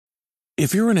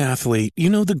If you're an athlete, you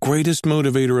know the greatest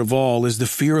motivator of all is the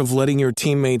fear of letting your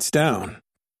teammates down.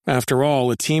 After all,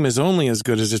 a team is only as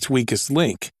good as its weakest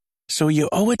link. So you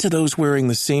owe it to those wearing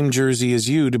the same jersey as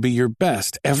you to be your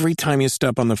best every time you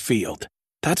step on the field.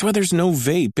 That's why there's no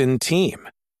vape in team.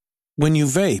 When you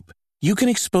vape, you can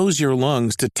expose your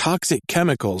lungs to toxic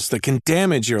chemicals that can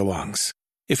damage your lungs.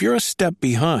 If you're a step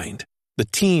behind, the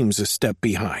team's a step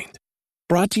behind.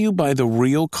 Brought to you by The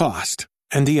Real Cost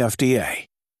and the FDA.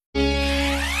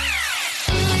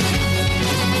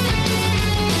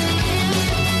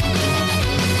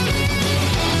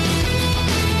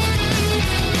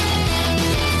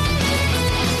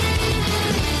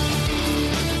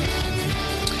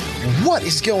 What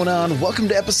is going on? Welcome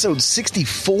to episode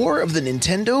 64 of the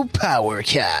Nintendo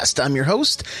Powercast. I'm your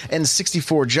host,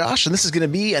 N64 Josh, and this is going to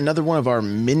be another one of our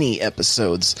mini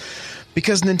episodes.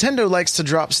 Because Nintendo likes to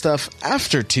drop stuff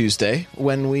after Tuesday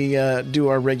when we do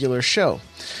our regular show.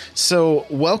 So,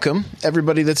 welcome,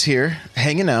 everybody that's here,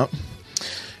 hanging out.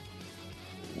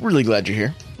 Really glad you're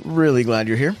here. Really glad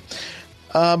you're here.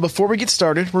 Before we get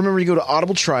started, remember you go to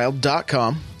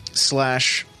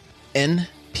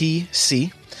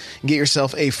audibletrial.com/NPC. Get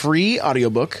yourself a free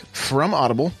audiobook from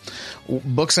Audible.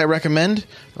 Books I recommend: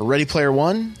 Ready Player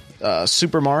One,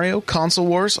 Super Mario, Console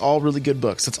Wars, all really good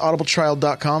books. That's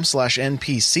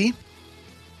audibletrial.com/NPC.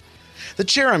 The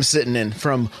chair I'm sitting in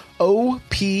from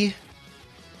OP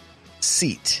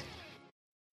Seat.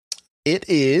 It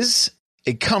is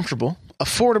a comfortable,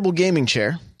 affordable gaming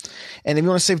chair. And if you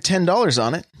want to save $10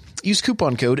 on it, use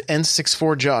coupon code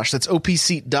N64Josh. That's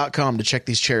opseat.com to check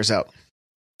these chairs out.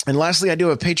 And lastly, I do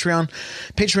have Patreon,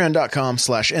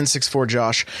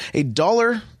 patreon.com/N64Josh.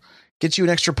 $1 gets you an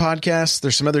extra podcast.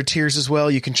 There's some other tiers as well.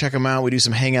 You can check them out. We do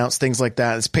some hangouts, things like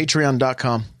that. It's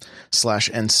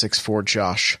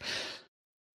patreon.com/N64Josh.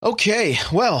 Okay,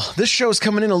 well, this show is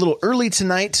coming in a little early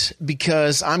tonight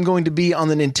because I'm going to be on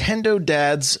the Nintendo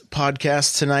Dads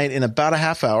podcast tonight in about a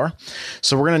half hour.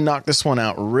 So we're going to knock this one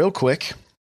out real quick.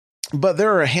 But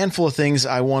there are a handful of things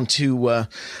I want to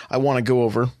go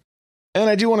over. And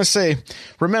I do want to say,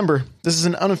 remember, this is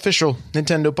an unofficial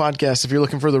Nintendo podcast. If you're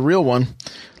looking for the real one,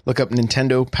 look up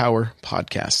Nintendo Power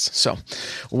Podcasts. So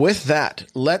with that,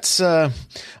 I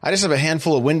just have a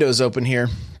handful of windows open here.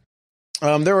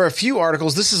 There are a few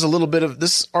articles. This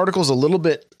article is a little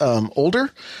bit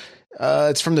older.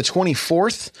 It's from the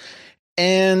 24th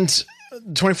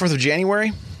of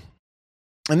January.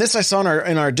 And this I saw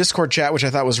in our Discord chat, which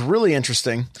I thought was really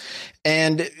interesting.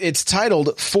 And it's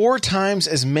titled, 4 times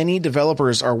as many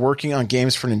developers are working on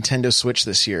games for Nintendo Switch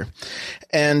this year.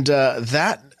 And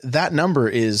that number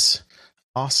is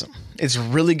awesome. It's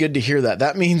really good to hear that.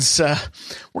 That means we're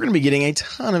going to be getting a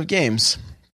ton of games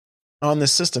on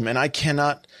this system. And I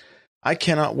cannot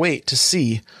wait to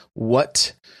see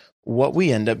what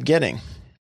we end up getting.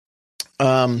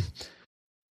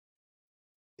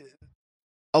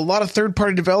 A lot of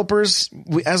third-party developers,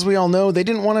 as we all know, they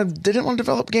didn't want to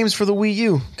develop games for the Wii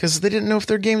U because they didn't know if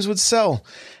their games would sell.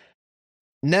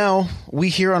 Now, we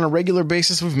hear on a regular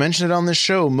basis, we've mentioned it on this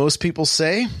show, most people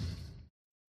say,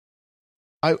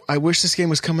 I wish this game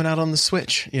was coming out on the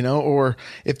Switch, or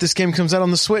if this game comes out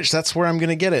on the Switch, that's where I'm going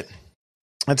to get it.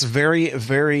 That's very,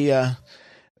 very,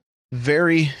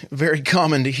 very, very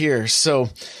common to hear. So,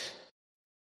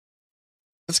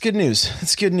 that's good news.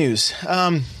 That's good news.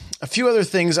 A few other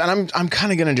things, and I'm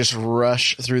kind of going to just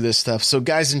rush through this stuff. So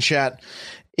guys in chat,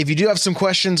 if you do have some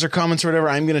questions or comments or whatever,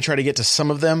 I'm going to try to get to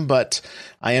some of them, but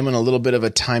I am in a little bit of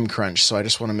a time crunch. So I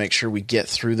just want to make sure we get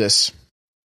through this.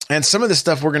 And some of this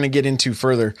stuff we're going to get into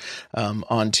further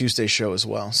on Tuesday's show as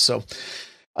well. So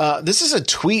this is a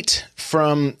tweet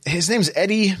from, his name's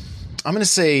Eddie. I'm going to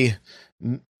say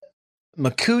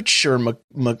Makuch or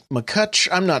Makuch.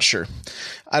 I'm not sure.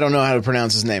 I don't know how to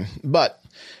pronounce his name, but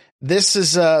This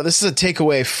is a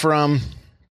takeaway from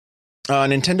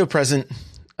Nintendo Present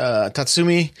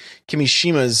Tatsumi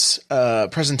Kimishima's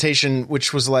presentation,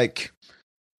 which was it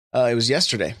was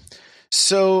yesterday.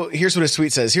 So here's what his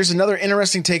tweet says. Here's another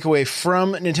interesting takeaway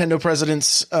from Nintendo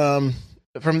President's from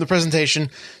the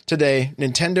presentation today.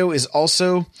 Nintendo is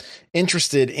also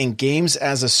interested in games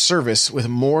as a service with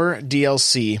more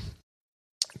DLC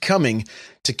coming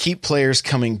to keep players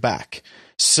coming back.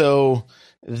 So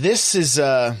this is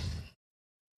a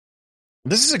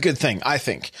good thing, I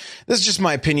think. This is just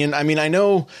my opinion. I mean,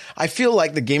 I feel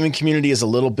like the gaming community is a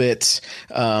little bit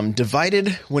divided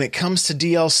when it comes to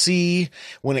DLC,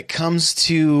 when it comes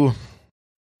to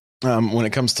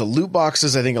loot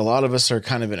boxes. I think a lot of us are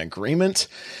kind of in agreement.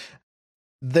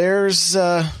 There's,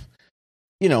 we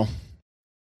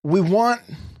want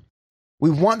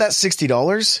that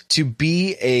 $60 to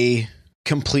be a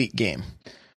complete game.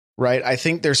 right? I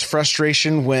think there's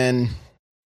frustration when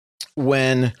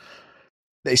a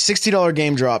 $60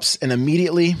 game drops and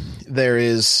immediately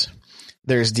there's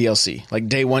DLC, like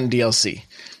day one DLC.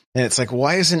 And it's like,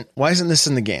 why isn't this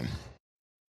in the game?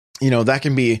 That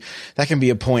can be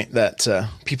a point that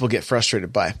people get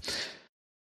frustrated by.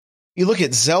 You look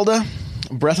at Zelda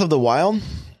Breath of the Wild.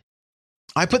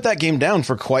 I put that game down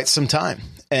for quite some time.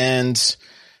 And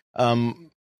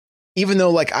even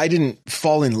though like I didn't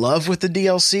fall in love with the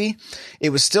DLC, it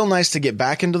was still nice to get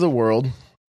back into the world.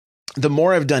 The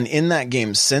more I've done in that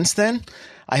game since then,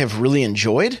 I have really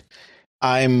enjoyed.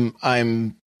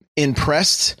 I'm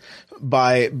impressed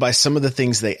by some of the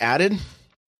things they added.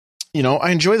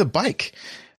 I enjoy the bike.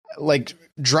 Like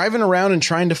driving around and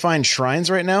trying to find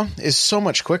shrines right now is so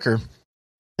much quicker.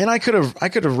 And I could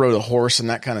have rode a horse and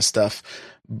that kind of stuff,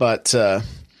 but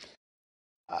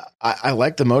I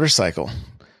like the motorcycle.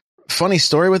 Funny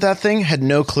story with that thing, had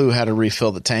no clue how to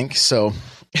refill the tank. So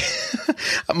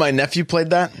my nephew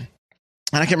played that.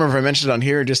 And I can't remember if I mentioned it on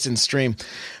here or just in stream,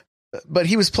 but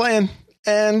he was playing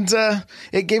and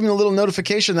it gave him a little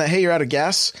notification that, hey, you're out of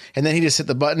gas. And then he just hit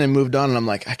the button and moved on. And I'm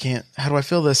like, how do I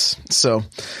fill this? So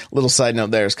little side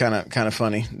note there is kind of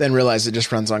funny. Then realized it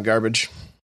just runs on garbage.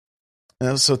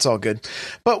 So it's all good.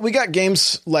 But we got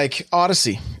games like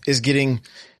Odyssey is getting,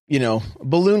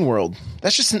 Balloon World.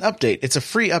 That's just an update. It's a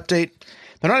free update.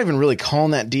 They're not even really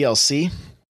calling that DLC.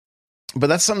 But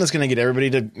that's something that's going to get everybody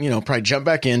to, probably jump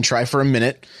back in, try for a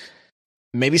minute.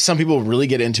 Maybe some people really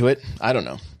get into it. I don't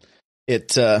know.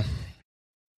 It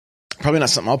probably not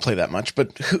something I'll play that much,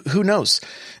 but who knows?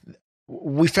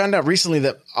 We found out recently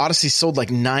that Odyssey sold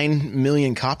like 9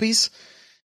 million copies.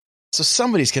 So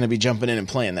somebody's going to be jumping in and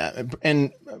playing that.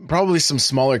 And probably some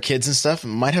smaller kids and stuff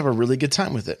might have a really good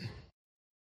time with it.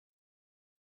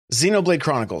 Xenoblade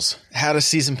Chronicles had a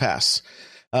season pass.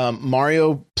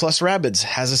 Mario plus Rabbids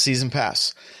has a season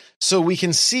pass. So we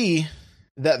can see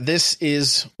that this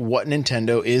is what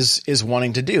Nintendo is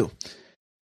wanting to do.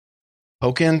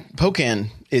 Pokken,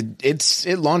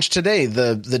 it launched today,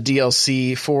 the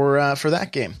DLC for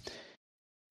that game.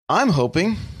 I'm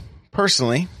hoping,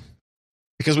 personally,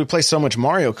 because we play so much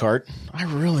Mario Kart, I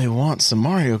really want some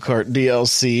Mario Kart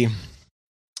DLC.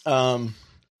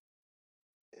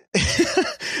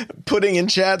 Pudding in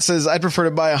chat says, I'd prefer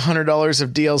to buy $100 of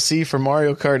DLC for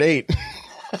Mario Kart 8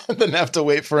 than have to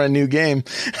wait for a new game.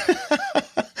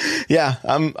 Yeah,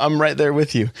 I'm right there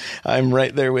with you.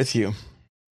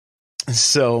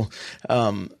 So,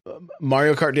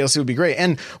 Mario Kart DLC would be great.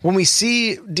 And when we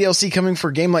see DLC coming for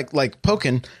a game like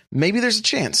Pokken, maybe there's a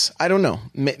chance. I don't know.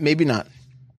 Maybe not.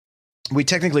 We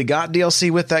technically got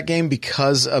DLC with that game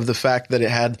because of the fact that it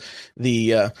had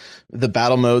the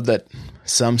battle mode that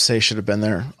some say should have been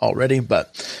there already,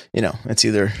 but it's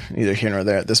either here nor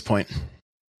there at this point.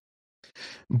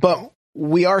 But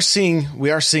we are seeing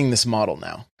this model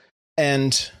now,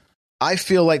 and I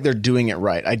feel like they're doing it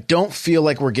right. I don't feel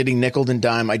like we're getting nickeled and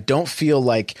dime. I don't feel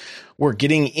like we're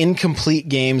getting incomplete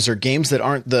games or games that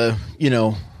aren't the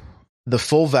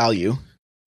full value,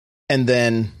 and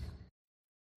then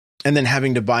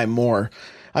having to buy more.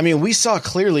 I mean, we saw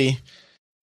clearly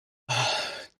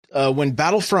when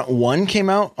Battlefront 1 came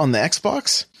out on the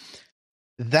Xbox,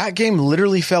 that game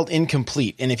literally felt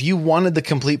incomplete. And if you wanted the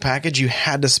complete package, you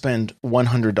had to spend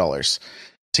 $100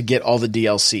 to get all the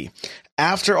DLC.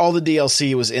 After all the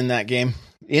DLC was in that game,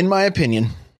 in my opinion,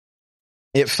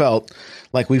 it felt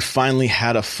like we finally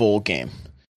had a full game.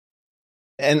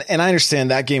 And I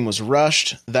understand that game was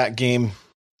rushed. That game,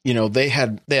 they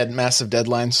had massive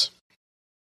deadlines,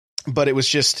 but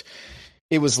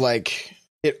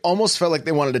it almost felt like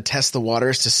they wanted to test the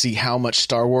waters to see how much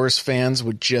Star Wars fans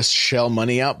would just shell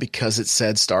money out because it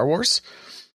said Star Wars.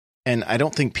 And I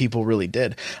don't think people really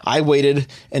did. I waited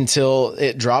until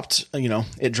it dropped,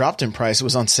 it dropped in price. It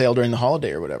was on sale during the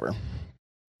holiday or whatever.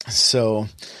 So,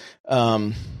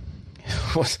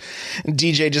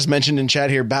 DJ just mentioned in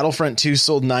chat here, Battlefront 2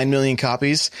 sold 9 million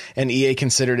copies and EA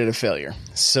considered it a failure.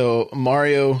 So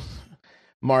Mario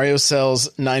sells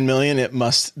 9 million. It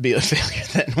must be a failure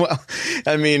then. Well,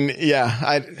 I mean,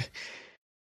 yeah,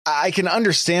 I can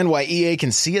understand why EA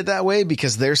can see it that way,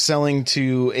 because they're selling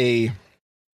to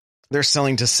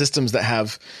systems that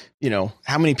have,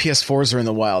 how many PS4s are in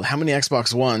the wild? How many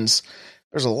Xbox Ones?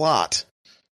 There's a lot.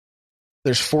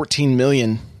 There's 14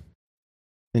 million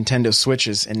Nintendo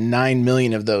Switches, and 9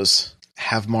 million of those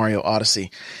have Mario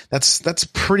Odyssey. That's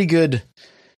pretty good.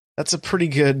 That's a pretty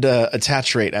good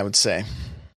attach rate, I would say.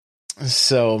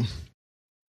 So,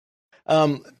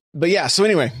 but yeah. So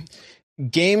anyway,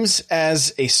 games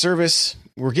as a service,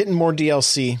 we're getting more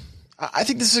DLC. I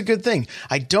think this is a good thing.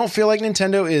 I don't feel like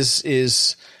Nintendo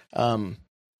is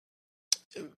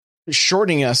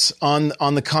shorting us on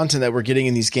the content that we're getting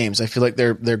in these games. I feel like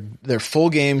they're full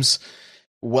games,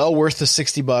 well worth the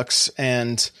 $60,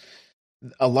 and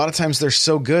a lot of times they're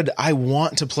so good. I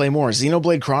want to play more.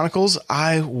 Xenoblade Chronicles,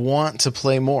 I want to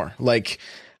play more. Like,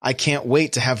 I can't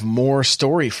wait to have more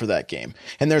story for that game.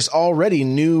 And there's already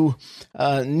new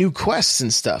quests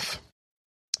and stuff.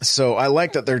 So I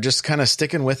like that they're just kind of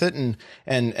sticking with it and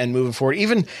moving forward.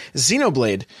 Even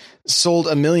Xenoblade sold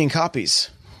 1 million copies,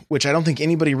 which I don't think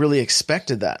anybody really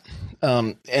expected that.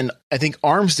 And I think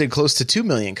ARMS did close to 2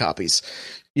 million copies.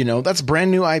 That's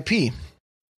brand new IP.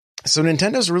 So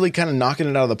Nintendo's really kind of knocking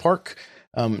it out of the park,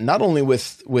 not only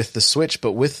with the Switch,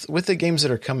 but with the games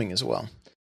that are coming as well.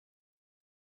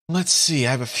 Let's see.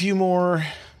 I have a few more.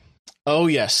 Oh,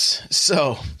 yes.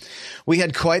 So we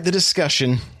had quite the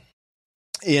discussion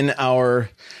in our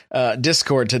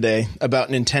Discord today about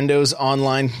Nintendo's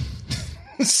online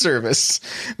service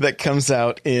that comes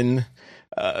out in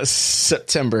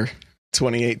September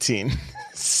 2018.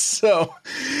 So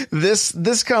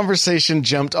this conversation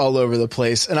jumped all over the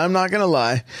place, and I'm not going to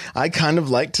lie, I kind of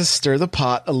like to stir the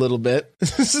pot a little bit.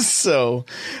 So,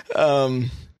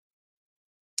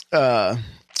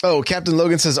 Captain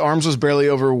Logan says ARMS was barely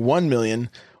over 1 million.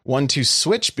 1-2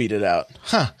 Switch beat it out.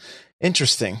 Huh.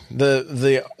 Interesting.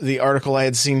 The article I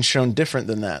had seen shown different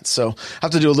than that. So I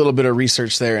have to do a little bit of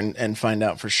research there and find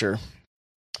out for sure.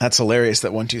 That's hilarious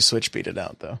that 1-2 Switch beat it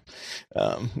out, though.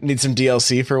 Need some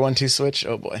DLC for 1-2 Switch?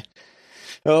 Oh, boy.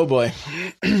 Oh, boy.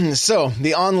 So,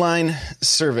 the online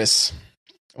service.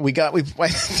 I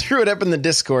threw it up in the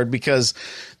Discord because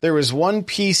there was one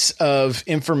piece of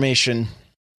information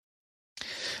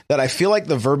that I feel like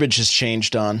the verbiage has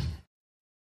changed on.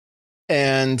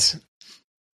 And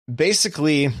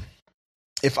basically,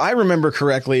 if I remember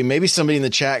correctly, maybe somebody in the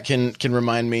chat can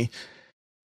remind me,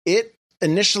 it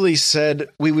initially said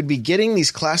we would be getting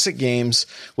these classic games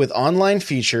with online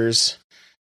features,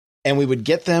 and we would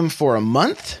get them for a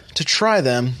month to try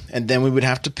them, and then we would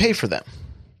have to pay for them.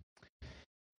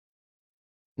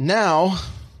 Now,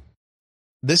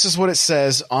 this is what it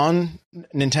says on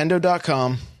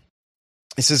Nintendo.com.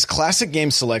 It says classic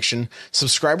game selection.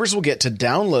 Subscribers will get to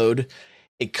download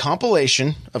a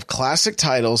compilation of classic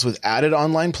titles with added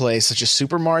online play, such as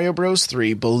Super Mario Bros.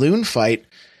 3, Balloon Fight,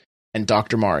 and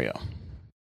Dr. Mario.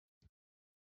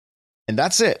 And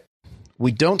that's it.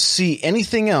 We don't see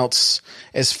anything else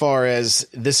as far as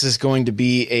this is going to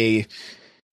be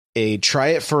a try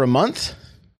it for a month.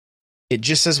 It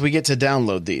just says we get to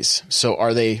download these. So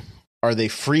are they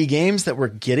free games that we're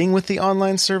getting with the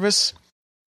online service?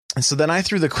 And so then I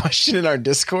threw the question in our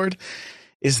Discord,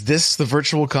 is this the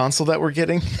virtual console that we're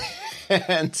getting?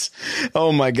 And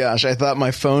oh my gosh, I thought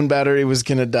my phone battery was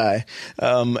going to die.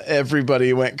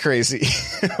 Everybody went crazy.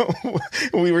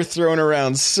 We were throwing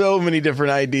around so many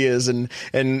different ideas and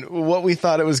what we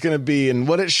thought it was going to be and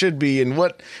what it should be and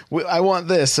what I want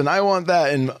this and I want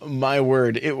that. And my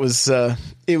word, it was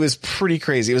pretty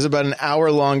crazy. It was about an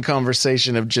hour-long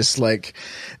conversation of just like,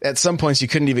 at some points you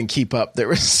couldn't even keep up. There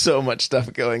was so much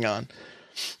stuff going on.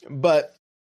 But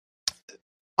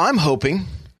I'm hoping,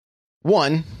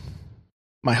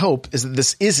 my hope is that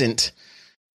this isn't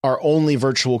our only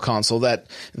virtual console, that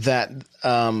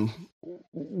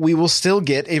we will still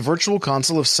get a virtual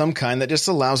console of some kind that just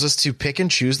allows us to pick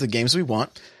and choose the games we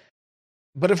want.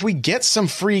 But if we get some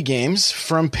free games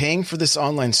from paying for this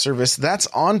online service, that's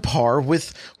on par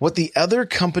with what the other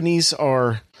companies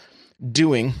are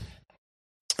doing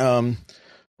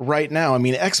right now. I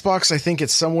mean, Xbox, I think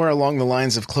it's somewhere along the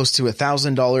lines of close to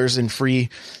 $1,000 in free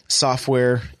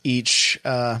software each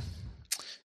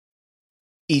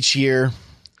year.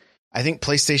 I think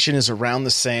PlayStation is around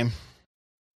the same,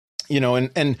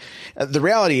 and the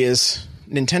reality is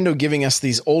Nintendo giving us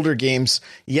these older games.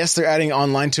 Yes, they're adding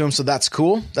online to them. So that's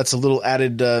cool. That's a little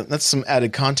added, that's some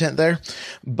added content there,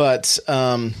 but,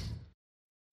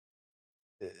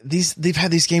 they've had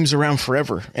these games around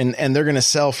forever and they're going to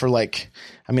sell for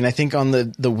I think on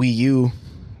the Wii U,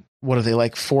 what are they,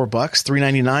 like $4,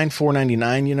 $3.99,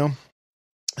 $4.99,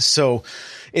 So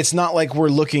it's not like we're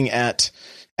looking at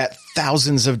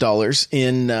thousands of dollars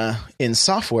in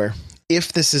software.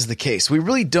 If this is the case, we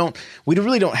really don't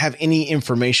have any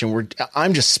information.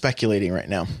 I'm just speculating right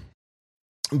now,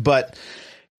 but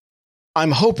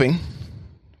I'm hoping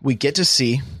we get to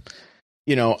see,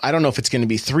 I don't know if it's going to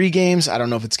be 3 games. I don't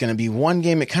know if it's going to be 1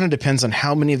 game. It kind of depends on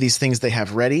how many of these things they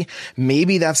have ready.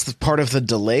 Maybe that's the part of the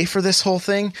delay for this whole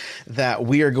thing, that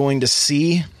we are going to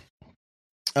see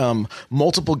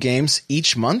multiple games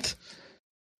each month,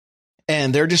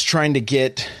 and they're just trying to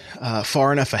get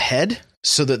far enough ahead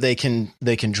so that they can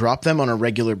drop them on a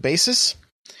regular basis.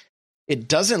 It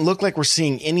doesn't look like we're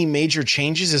seeing any major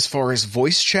changes as far as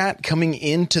voice chat coming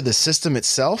into the system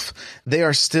itself. They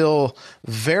are still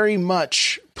very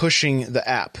much pushing the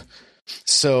app.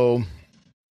 So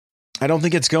I don't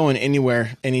think it's going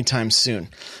anywhere anytime soon.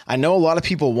 I know a lot of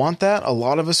people want that. A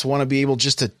lot of us want to be able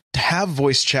just to have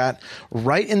voice chat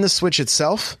right in the Switch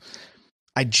itself.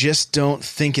 I just don't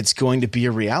think it's going to be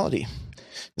a reality.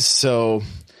 So...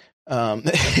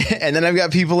 and then I've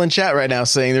got people in chat right now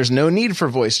saying there's no need for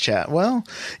voice chat. Well,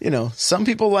 some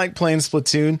people like playing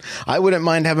Splatoon. I wouldn't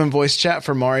mind having voice chat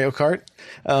for Mario Kart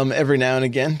every now and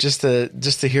again, just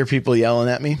to hear people yelling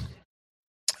at me.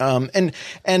 And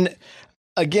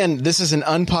again, this is an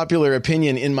unpopular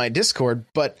opinion in my Discord,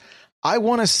 but I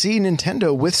want to see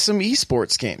Nintendo with some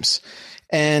esports games.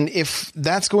 And if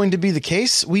that's going to be the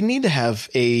case, we need to have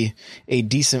a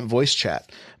decent voice chat.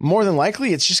 More than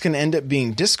likely, it's just going to end up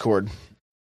being Discord.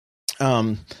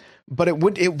 But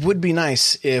it would be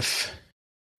nice if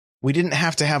we didn't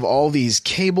have to have all these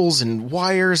cables and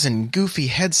wires and goofy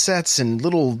headsets and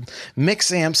little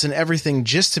mix amps and everything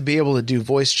just to be able to do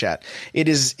voice chat. It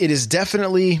is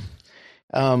definitely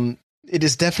a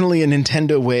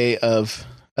Nintendo way of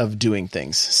doing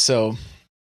things. So,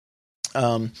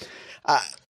 I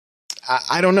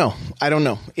don't know.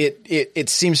 It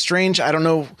seems strange. I don't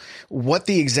know what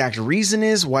the exact reason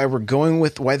is, why they're going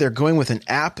with an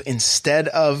app instead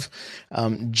of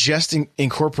just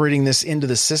incorporating this into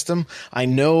the system. I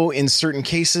know in certain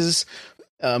cases,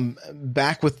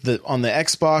 back on the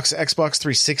Xbox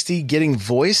 360, getting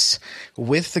voice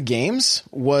with the games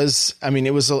was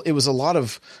a lot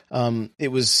of it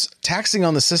was taxing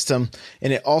on the system,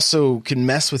 and it also can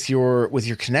mess with your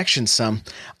connection some.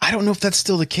 I don't know if that's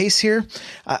still the case here.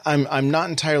 I'm not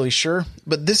entirely sure,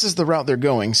 but this is the route they're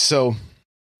going. So,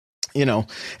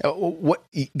 what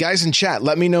guys in chat,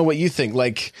 let me know what you think.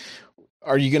 Like,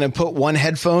 are you going to put one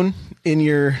headphone in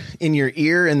your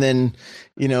ear and then,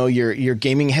 your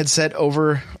gaming headset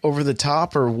over the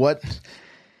top, or what?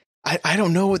 I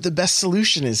don't know what the best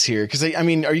solution is here. Cause are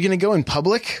you going to go in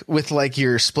public with like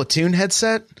your Splatoon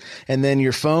headset and then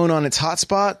your phone on its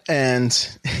hotspot and,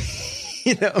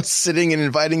 sitting and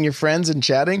inviting your friends and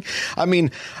chatting?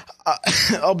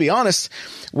 I'll be honest,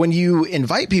 when you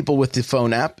invite people with the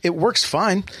phone app, it works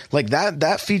fine. Like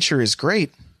that feature is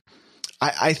great.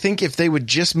 I think if they would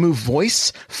just move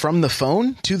voice from the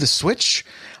phone to the Switch,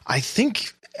 I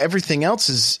think everything else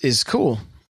is cool.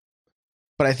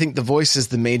 But I think the voice is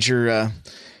the major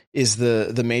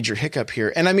hiccup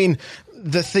here. And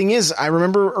the thing is, I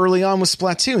remember early on with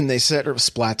Splatoon, they said, or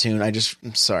Splatoon.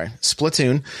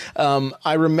 Splatoon.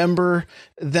 I remember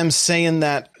them saying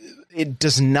that it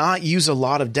does not use a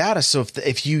lot of data. So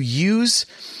if you use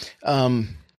your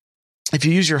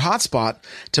hotspot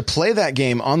to play that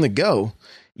game on the go,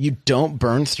 you don't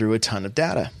burn through a ton of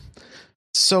data.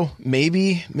 So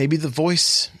maybe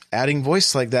adding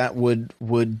voice like that would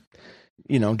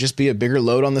just be a bigger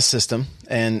load on the system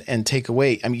and take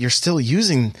away. You're still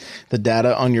using the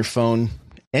data on your phone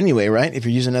anyway, right? If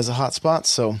you're using it as a hotspot.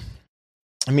 So,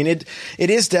 it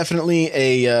is definitely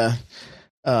a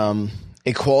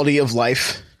quality of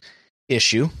life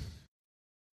issue.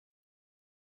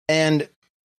 And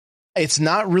it's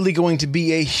not really going to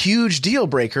be a huge deal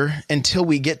breaker until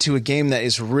we get to a game that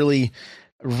is really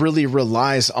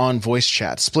relies on voice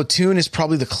chat. Splatoon is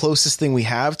probably the closest thing we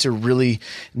have to really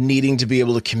needing to be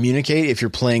able to communicate if you're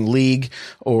playing League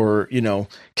or,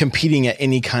 competing at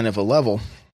any kind of a level.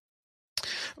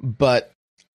 But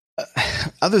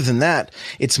other than that,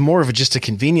 it's more of just a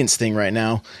convenience thing right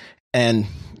now. And,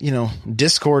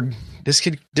 Discord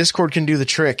can do the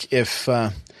trick if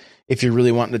you're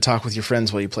really wanting to talk with your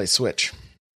friends while you play Switch.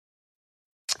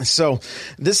 So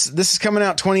this is coming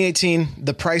out 2018.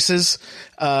 The prices,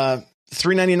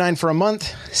 $3.99 for a month,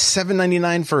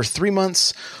 $7.99 for 3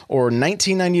 months, or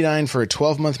 $19.99 for a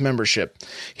 12-month membership.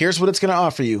 Here's what it's going to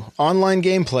offer you. Online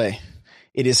gameplay.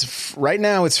 It is right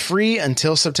now, it's free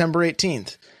until September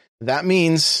 18th. That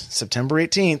means September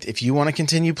 18th, if you want to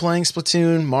continue playing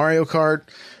Splatoon, Mario Kart,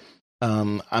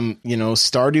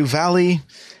 Stardew Valley,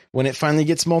 when it finally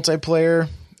gets multiplayer,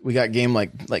 we got game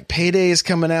like Payday is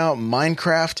coming out,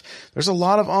 Minecraft. There's a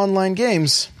lot of online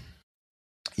games.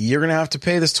 You're going to have to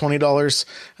pay this $20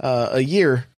 a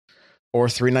year or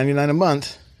 $3.99 a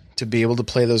month to be able to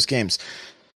play those games.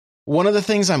 One of the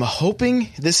things I'm hoping,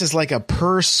 this is like a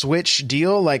per Switch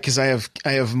deal, like, cause I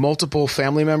have multiple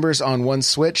family members on one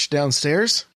Switch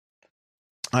downstairs.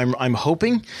 I'm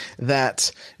hoping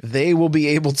that they will be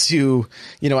able to,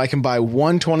 I can buy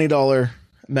one $20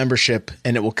 membership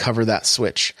and it will cover that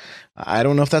Switch. I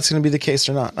don't know if that's going to be the case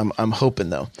or not. I'm hoping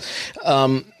though.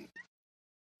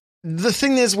 the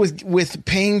thing is with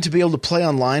paying to be able to play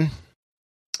online,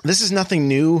 this is nothing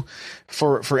new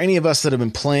for any of us that have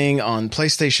been playing on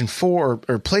PlayStation 4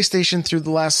 or PlayStation through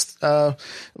the last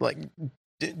like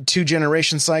 2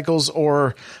 generation cycles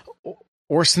or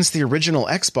since the original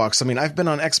Xbox. I mean, I've been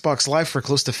on Xbox Live for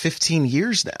close to 15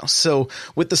 years now. So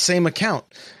with the same account.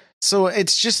 So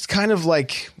it's just kind of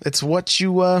like, it's what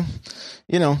you,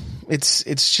 it's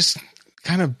just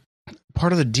kind of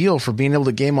part of the deal for being able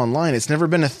to game online. It's never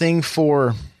been a thing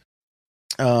for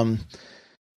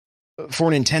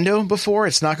Nintendo before.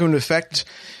 It's not going to affect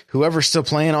whoever's still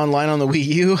playing online on the Wii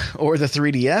U or the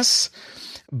 3DS,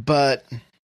 but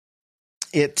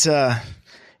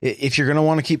if you're going to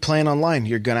want to keep playing online,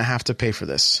 you're going to have to pay for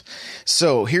this.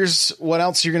 So here's what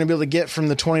else you're going to be able to get from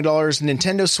the $20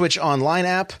 Nintendo Switch Online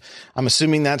app. I'm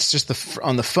assuming that's just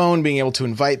on the phone, being able to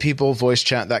invite people, voice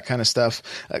chat, that kind of stuff.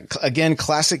 Again,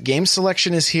 classic game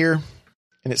selection is here,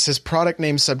 and it says product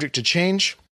name subject to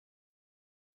change.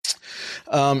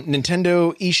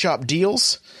 Nintendo eShop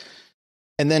deals.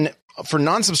 And then for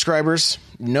non-subscribers,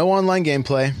 no online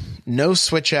gameplay, no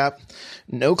Switch app,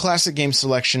 no classic game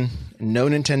selection, no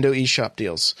Nintendo eShop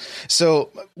deals.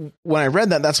 So when I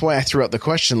read that, that's why I threw out the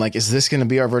question, like, is this going to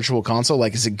be our virtual console?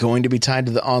 Like, is it going to be tied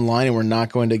to the online and we're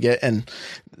not going to get, and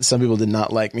some people did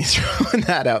not like me throwing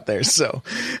that out there. So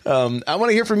I want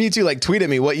to hear from you too. Like, tweet at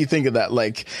me what you think of that.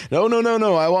 Like, no,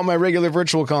 I want my regular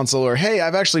virtual console, or, hey,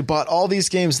 I've actually bought all these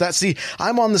games.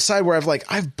 I'm on the side where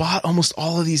I've bought almost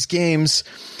all of these games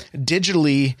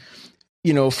digitally,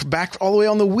 back all the way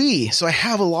on the Wii. So I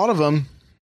have a lot of them,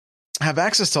 have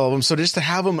access to all of them. So just to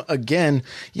have them again,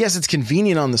 yes, it's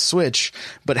convenient on the Switch,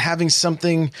 but having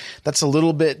something that's a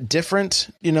little bit different,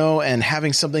 and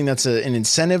having something that's an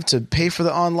incentive to pay for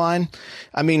the online.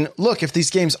 I mean, look, if these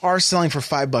games are selling for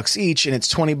 $5 each and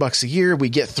it's $20 a year, we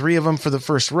get 3 of them for the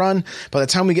first run. By the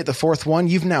time we get the 4th one,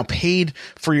 you've now paid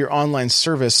for your online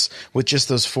service with just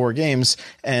those 4 games.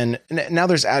 And now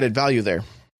there's added value there.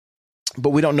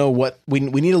 But we don't know what we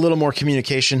need. A little more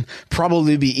communication,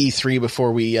 probably be E3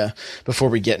 before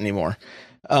we get any more.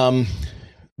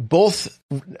 Both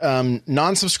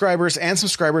non-subscribers and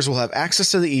subscribers will have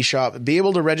access to the eShop, be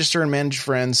able to register and manage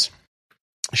friends,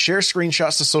 share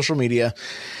screenshots to social media,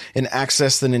 and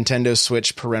access the Nintendo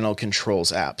Switch parental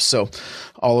controls app. So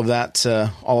all of that's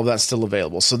still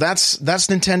available. So that's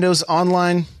Nintendo's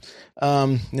online,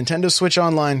 Nintendo Switch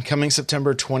Online, coming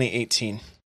September 2018.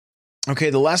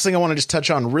 Okay, the last thing I want to just touch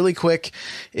on really quick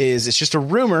is it's just a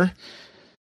rumor.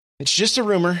 It's just a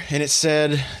rumor, and it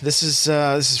said this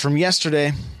is from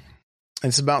yesterday.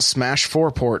 It's about Smash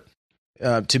 4 port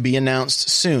to be announced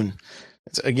soon.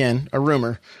 It's again a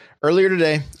rumor. Earlier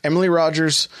today, Emily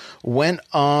Rogers went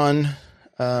on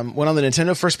the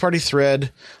Nintendo first party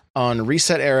thread on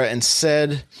Reset Era and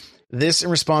said this in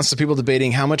response to people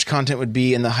debating how much content would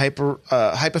be in the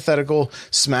hypothetical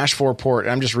Smash 4 port.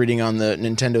 I'm just reading on the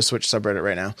Nintendo Switch subreddit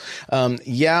right now.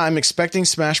 I'm expecting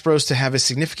Smash Bros. To have a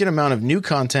significant amount of new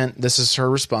content. This is her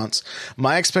response.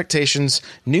 My expectations,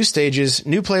 new stages,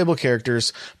 new playable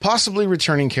characters, possibly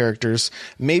returning characters.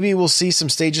 Maybe we'll see some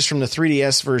stages from the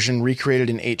 3DS version recreated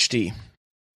in HD.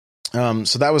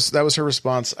 So that was her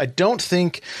response. I don't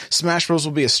think Smash Bros.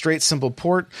 Will be a straight, simple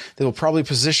port. They will probably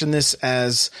position this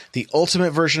as the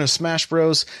ultimate version of Smash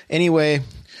Bros. Anyway,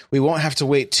 we won't have to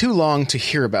wait too long to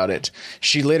hear about it.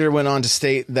 She later went on to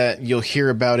state that you'll hear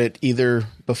about it either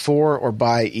before or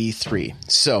by E3.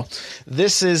 So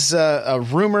this is a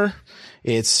rumor.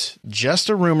 It's just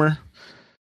a rumor.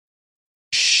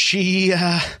 She,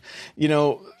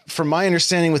 from my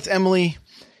understanding with Emily,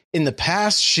 in the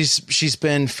past, she's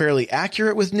been fairly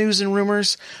accurate with news and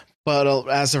rumors, but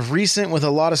as of recent, with a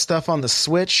lot of stuff on the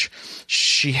Switch,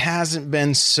 she hasn't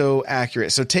been so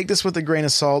accurate. So take this with a grain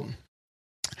of salt.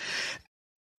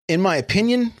 In my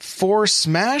opinion, for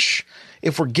Smash,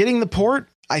 if we're getting the port,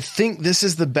 I think this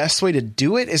is the best way to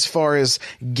do it, as far as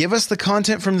give us the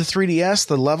content from the 3DS,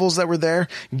 the levels that were there,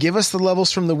 give us the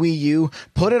levels from the Wii U,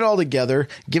 put it all together,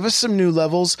 give us some new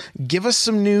levels, give us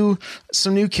some new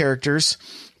characters,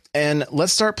 and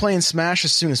let's start playing Smash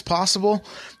as soon as possible.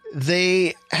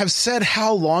 They have said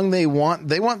how long they want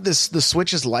the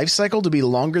Switch's life cycle to be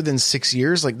longer than 6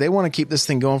 years. Like, they want to keep this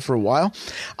thing going for a while.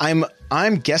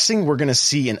 I'm guessing we're going to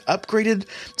see an upgraded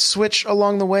Switch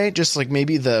along the way, just like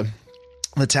maybe the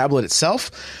tablet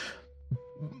itself.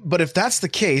 But if that's the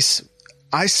case,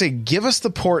 I say give us the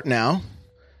port now.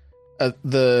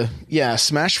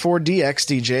 Smash 4 DX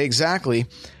DJ, exactly.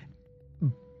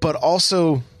 But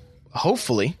also,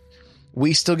 hopefully,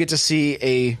 we still get to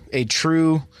see a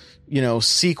true,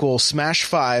 sequel, Smash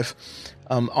 5,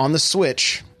 on the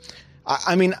Switch.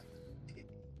 I mean,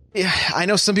 Yeah, I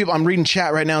know some people, I'm reading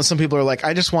chat right now, and some people are like,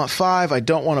 I just want 5. I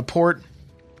don't want a port.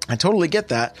 I totally get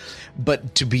that.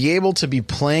 But to be able to be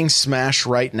playing Smash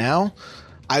right now,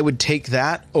 I would take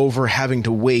that over having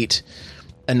to wait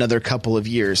another couple of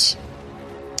years.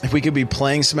 If we could be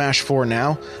playing Smash 4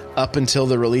 now up until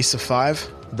the release of 5,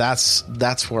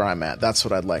 that's where I'm at. That's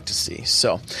what I'd like to see.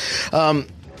 So,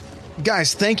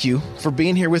 guys, thank you for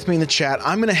being here with me in the chat.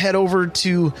 I'm going to head over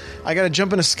to, I got to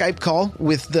jump in a Skype call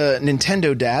with the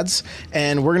Nintendo dads,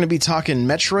 and we're going to be talking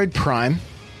Metroid Prime.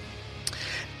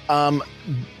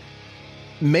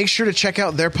 Make sure to check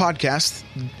out their podcast.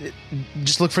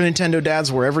 Just look for Nintendo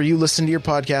Dads wherever you listen to your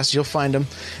podcast. You'll find them.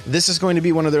 This is going to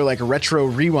be one of their like retro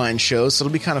rewind shows, so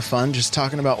it'll be kind of fun just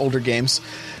talking about older games.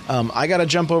 I got to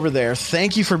jump over there.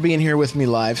 Thank you for being here with me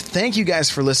live. Thank you guys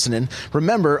for listening.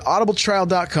 Remember,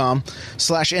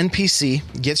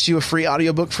 audibletrial.com/NPC gets you a free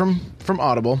audiobook from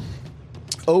Audible.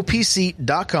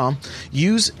 OPC.com.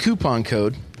 Use coupon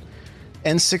code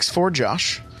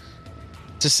N64Josh.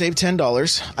 to save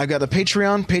 $10. I've got the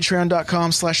Patreon,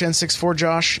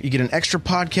 patreon.com/N64Josh. You get an extra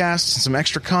podcast and some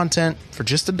extra content for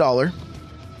just $1.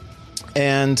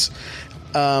 And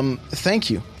thank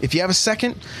you. If you have a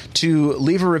second to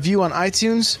leave a review on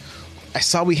iTunes, I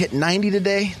saw we hit 90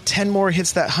 today. 10 more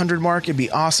hits that 100 mark. It'd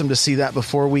be awesome to see that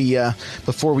before we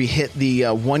hit the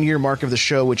 1 year mark of the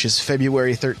show, which is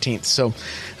February 13th. So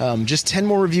just 10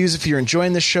 more reviews. If you're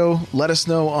enjoying the show, let us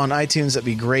know on iTunes. That'd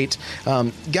be great.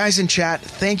 Guys in chat,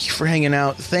 thank you for hanging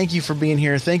out. Thank you for being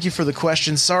here. Thank you for the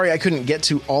questions. Sorry I couldn't get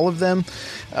to all of them,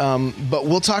 but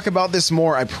we'll talk about this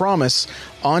more, I promise,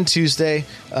 on Tuesday.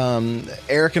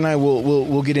 Eric and I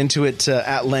will get into it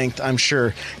at length, I'm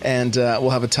sure, and we'll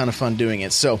have a ton of fun doing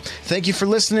it. So thank you for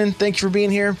listening. Thank you for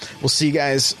being here. We'll see you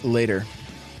guys later.